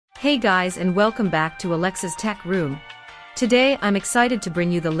Hey guys, and welcome back to Alexa's Tech Room. Today I'm excited to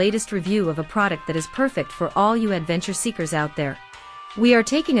bring you the latest review of a product that is perfect for all you adventure seekers out there. We are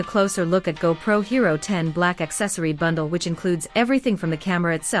taking a closer look at GoPro HERO10 Black Accessory Bundle, which includes everything from the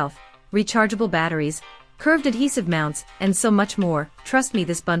camera itself, rechargeable batteries, curved adhesive mounts, and so much more. Trust me,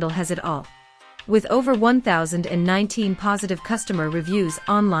 this bundle has it all. With over 1,019 positive customer reviews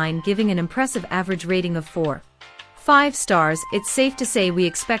online giving an impressive average rating of 4.5 stars, it's safe to say we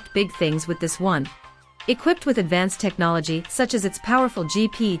expect big things with this one. Equipped with advanced technology such as its powerful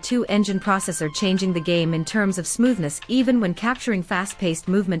GP2 engine processor, changing the game in terms of smoothness even when capturing fast-paced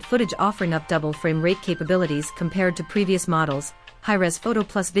movement footage, offering up double frame rate capabilities compared to previous models, high-res photo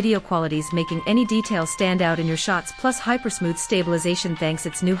plus video qualities making any detail stand out in your shots, plus hypersmooth stabilization thanks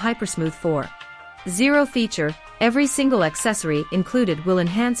its new Hypersmooth 4.0 feature. Every single accessory included will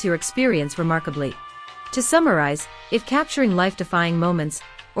enhance your experience remarkably. To summarize, if capturing life-defying moments,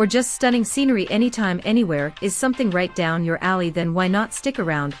 or just stunning scenery anytime anywhere is something right down your alley, then why not stick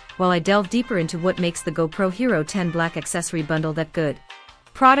around while I delve deeper into what makes the GoPro HERO10 Black Accessory Bundle that good.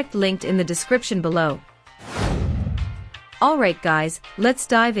 Product linked in the description below. Alright guys, let's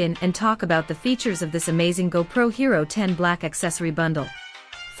dive in and talk about the features of this amazing GoPro HERO10 Black Accessory Bundle.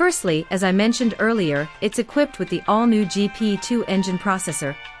 Firstly, as I mentioned earlier, it's equipped with the all-new GP2 engine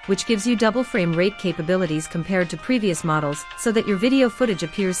processor, which gives you double frame rate capabilities compared to previous models, so that your video footage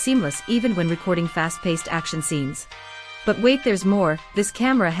appears seamless even when recording fast-paced action scenes. But wait, there's more. This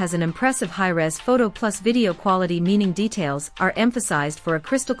camera has an impressive high-res photo plus video quality, meaning details are emphasized for a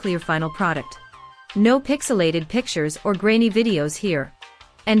crystal-clear final product. No pixelated pictures or grainy videos here.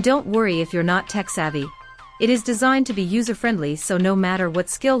 And don't worry if you're not tech-savvy. It is designed to be user-friendly, so no matter what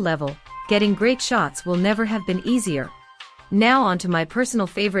skill level, getting great shots will never have been easier. Now on to my personal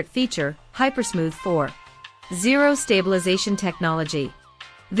favorite feature, Hypersmooth 4.0 stabilization technology.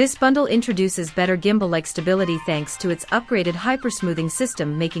 This bundle introduces better gimbal-like stability thanks to its upgraded hypersmoothing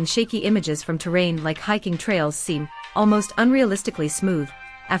system, making shaky images from terrain like hiking trails seem almost unrealistically smooth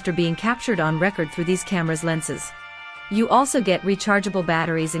after being captured on record through these cameras' lenses. You also get rechargeable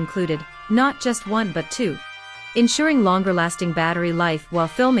batteries included, not just one but two, ensuring longer-lasting battery life while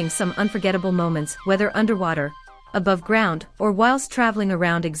filming some unforgettable moments, whether underwater, above ground, or whilst traveling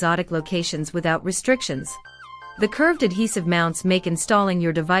around exotic locations without restrictions. The curved adhesive mounts make installing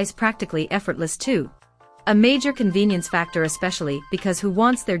your device practically effortless too. A major convenience factor, especially because who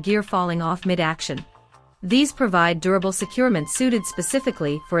wants their gear falling off mid-action? These provide durable securement suited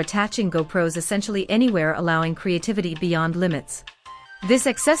specifically for attaching GoPros essentially anywhere, allowing creativity beyond limits. This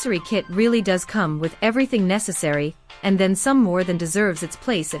accessory kit really does come with everything necessary, and then some more than deserves its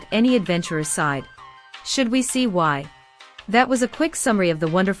place at any adventurer's side. Should we see why? That was a quick summary of the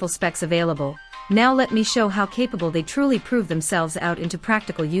wonderful specs available. Now let me show how capable they truly prove themselves out into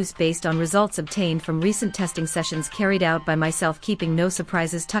practical use based on results obtained from recent testing sessions carried out by myself, keeping no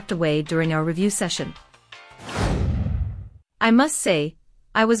surprises tucked away during our review session. I must say,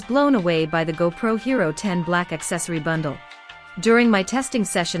 I was blown away by the GoPro HERO10 Black Accessory Bundle. During my testing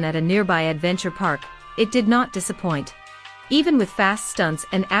session at a nearby adventure park, it did not disappoint. Even with fast stunts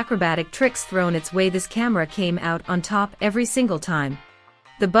and acrobatic tricks thrown its way, this camera came out on top every single time.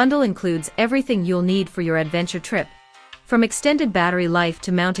 The bundle includes everything you'll need for your adventure trip. From extended battery life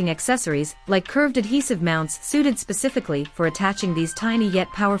to mounting accessories like curved adhesive mounts suited specifically for attaching these tiny yet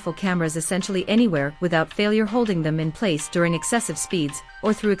powerful cameras essentially anywhere without failure, holding them in place during excessive speeds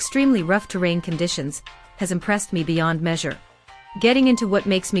or through extremely rough terrain conditions, has impressed me beyond measure. Getting into what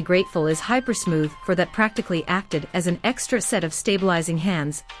makes me grateful is Hypersmooth, for that practically acted as an extra set of stabilizing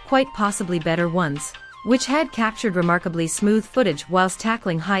hands, quite possibly better ones, which had captured remarkably smooth footage whilst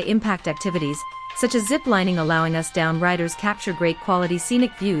tackling high-impact activities, such as zip-lining, allowing us downriders capture great quality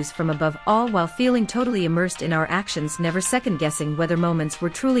scenic views from above, all while feeling totally immersed in our actions, never second-guessing whether moments were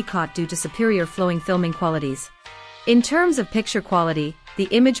truly caught due to superior flowing filming qualities. In terms of picture quality, the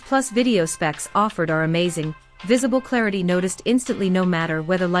image plus video specs offered are amazing. Visible clarity noticed instantly no matter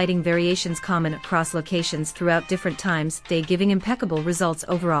whether lighting variations common across locations throughout different times day, giving impeccable results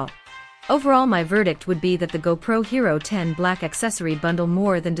overall. Overall, my verdict would be that the GoPro HERO10 Black Accessory Bundle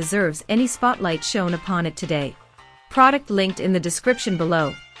more than deserves any spotlight shown upon it today. Product linked in the description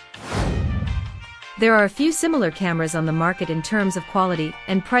below. There are a few similar cameras on the market in terms of quality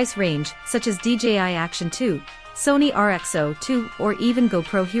and price range, such as DJI Action 2, Sony RXO2, or even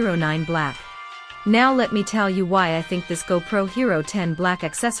GoPro HERO9 Black. Now let me tell you why I think this GoPro HERO10 Black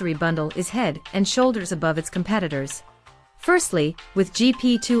Accessory Bundle is head and shoulders above its competitors. Firstly, with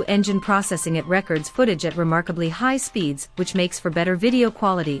GP2 engine processing, it records footage at remarkably high speeds, which makes for better video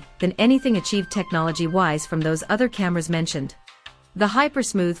quality than anything achieved technology-wise from those other cameras mentioned. The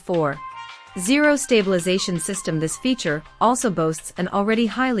Hypersmooth 4.0 stabilization system. This feature also boasts an already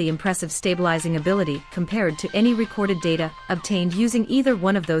highly impressive stabilizing ability compared to any recorded data obtained using either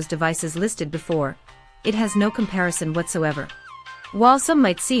one of those devices listed before. It has no comparison whatsoever. While some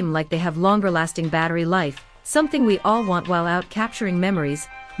might seem like they have longer-lasting battery life, something we all want while out capturing memories,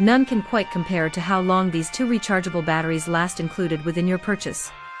 none can quite compare to how long these two rechargeable batteries last included within your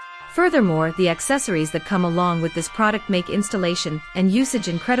purchase. Furthermore, the accessories that come along with this product make installation and usage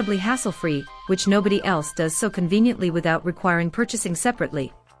incredibly hassle-free, which nobody else does so conveniently without requiring purchasing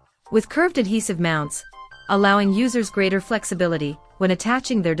separately. With curved adhesive mounts, allowing users greater flexibility when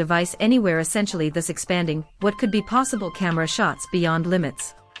attaching their device anywhere, essentially thus expanding what could be possible camera shots beyond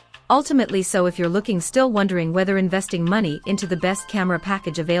limits. Ultimately, so if you're still wondering whether investing money into the best camera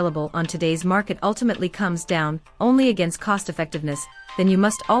package available on today's market ultimately comes down only against cost-effectiveness, then you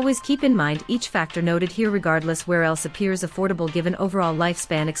must always keep in mind each factor noted here, regardless where else appears affordable given overall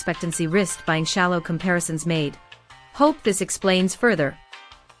lifespan expectancy. Risk buying shallow comparisons made. Hope this explains further.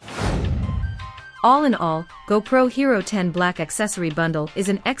 All in all, GoPro Hero 10 Black Accessory Bundle is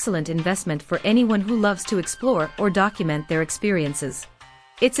an excellent investment for anyone who loves to explore or document their experiences.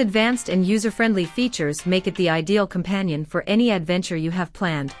 Its advanced and user-friendly features make it the ideal companion for any adventure you have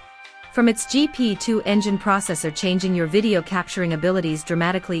planned. From its GP2 engine processor changing your video capturing abilities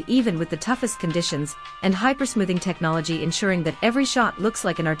dramatically even with the toughest conditions, and hypersmoothing technology ensuring that every shot looks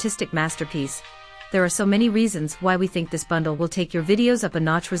like an artistic masterpiece, there are so many reasons why we think this bundle will take your videos up a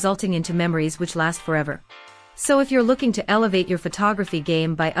notch, resulting into memories which last forever. So if you're looking to elevate your photography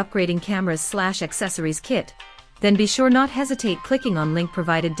game by upgrading cameras/accessories kit, then be sure not hesitate clicking on link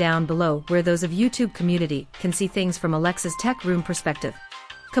provided down below, where those of YouTube community can see things from Alexa's tech room perspective.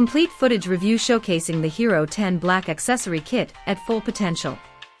 Complete footage review showcasing the Hero 10 Black Accessory Kit at full potential.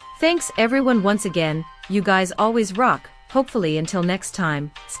 Thanks everyone once again, you guys always rock. Hopefully until next time,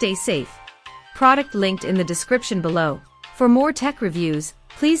 stay safe. Product linked in the description below. For more tech reviews,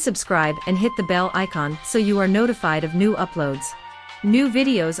 please subscribe and hit the bell icon so you are notified of new uploads. New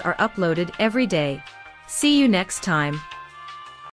videos are uploaded every day. See you next time.